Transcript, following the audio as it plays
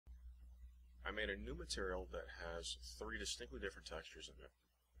I made a new material that has 3 distinctly different textures in it,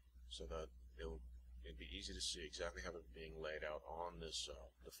 so that it'd be easy to see exactly how they're being laid out on this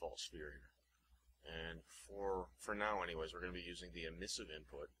default sphere here. And for now anyways, we're going to be using the emissive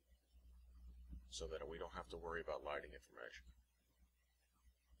input so that we don't have to worry about lighting information.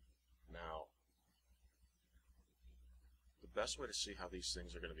 Now, the best way to see how these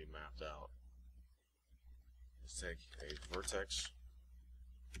things are going to be mapped out is take a vertex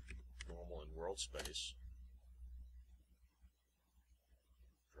normal in world space,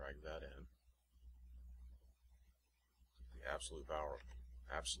 drag that in, the absolute value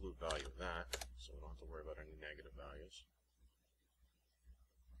of that, so we don't have to worry about any negative values.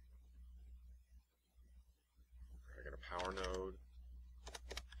 Drag in a power node,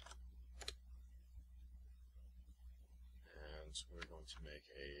 and we're going to make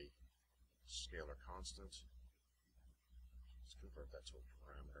a scalar constant. Let's convert that to a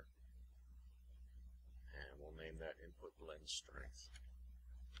parameter, and we'll name that input blend strength.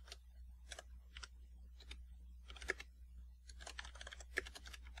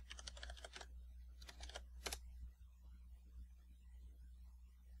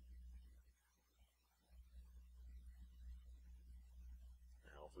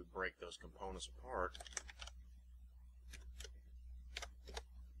 Now if we break those components apart,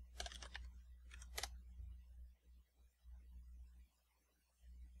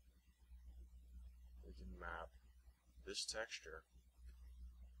 we can map this texture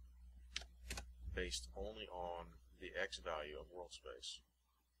based only on the X value of world space.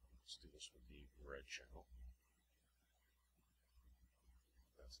 Let's do this with the red channel.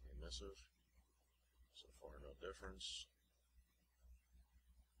 That's the emissive. So far, no difference.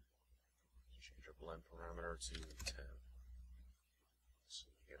 Change our blend parameter to 10. So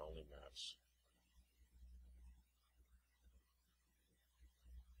it only maps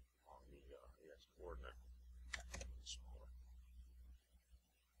on the X coordinate. Smaller.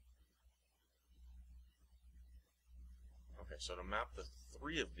 Okay, so to map the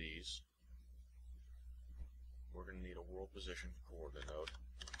 3 of these, we're going to need a world position coordinate node.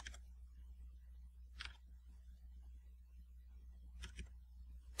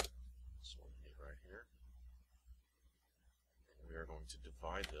 This one we need right here. And we are going to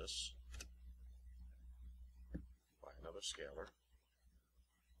divide this by another scalar.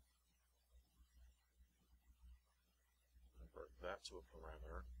 Convert that to a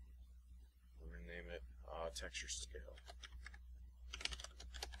parameter. We're going to name it texture scale.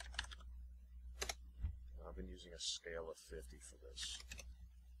 Now, I've been using a scale of 50 for this.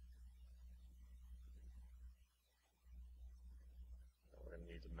 Now we're going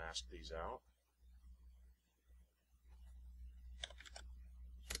to need to mask these out.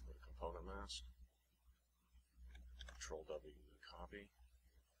 So put a component mask. Control W to copy.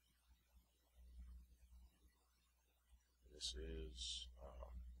 This is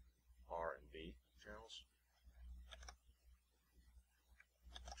R and B channels.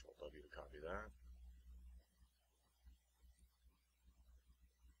 Control W to copy that.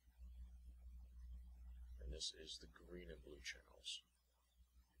 And this is the green and blue channels.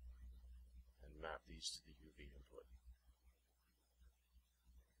 And map these to the UV input.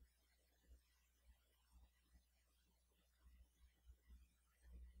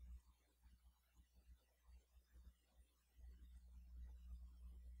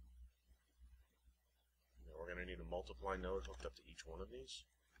 Now we're going to need a multiply node hooked up to each one of these.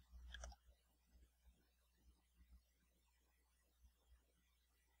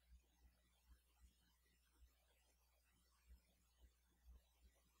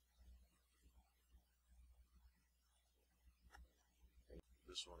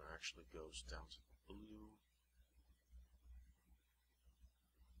 This one actually goes down to the blue.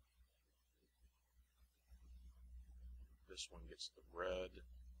 This one gets the red.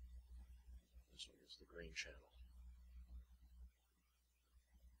 This one gets the green channel.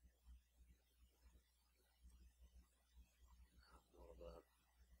 All of that.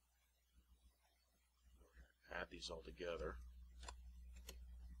 Add these all together.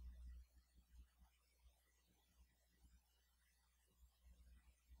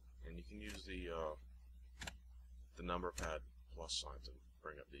 And you can use the number pad plus sign to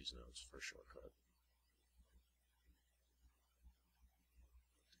bring up these nodes for a shortcut.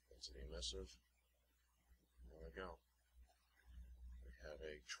 Into the emissive. There we go. We have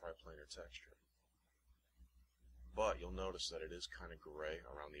a triplanar texture. But you'll notice that it is kind of gray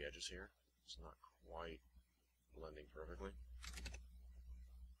around the edges here. It's not quite blending perfectly.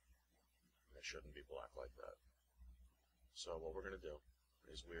 It shouldn't be black like that. So what we're going to do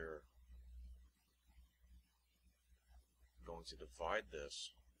is we're going to divide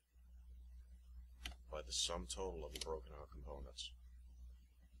this by the sum total of the broken out components.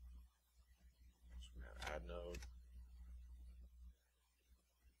 So we have add node.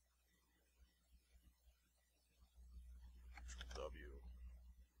 W.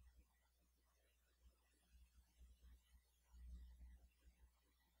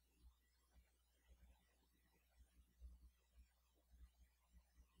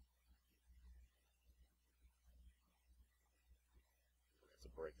 We have to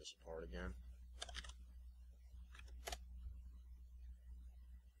break this apart again.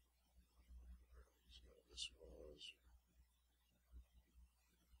 So this was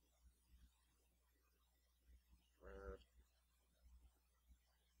red.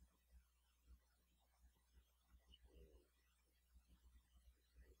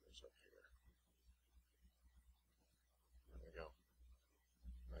 Goes up here. There we go.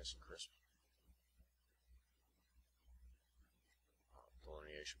 Nice and crisp.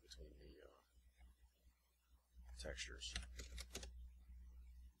 Delineation between the textures.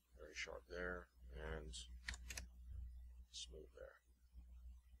 Very sharp there and smooth there.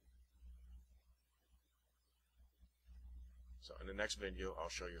 So in the next video, I'll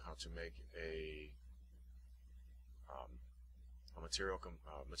show you how to make a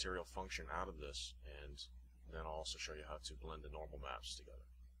material function out of this, and then I'll also show you how to blend the normal maps together.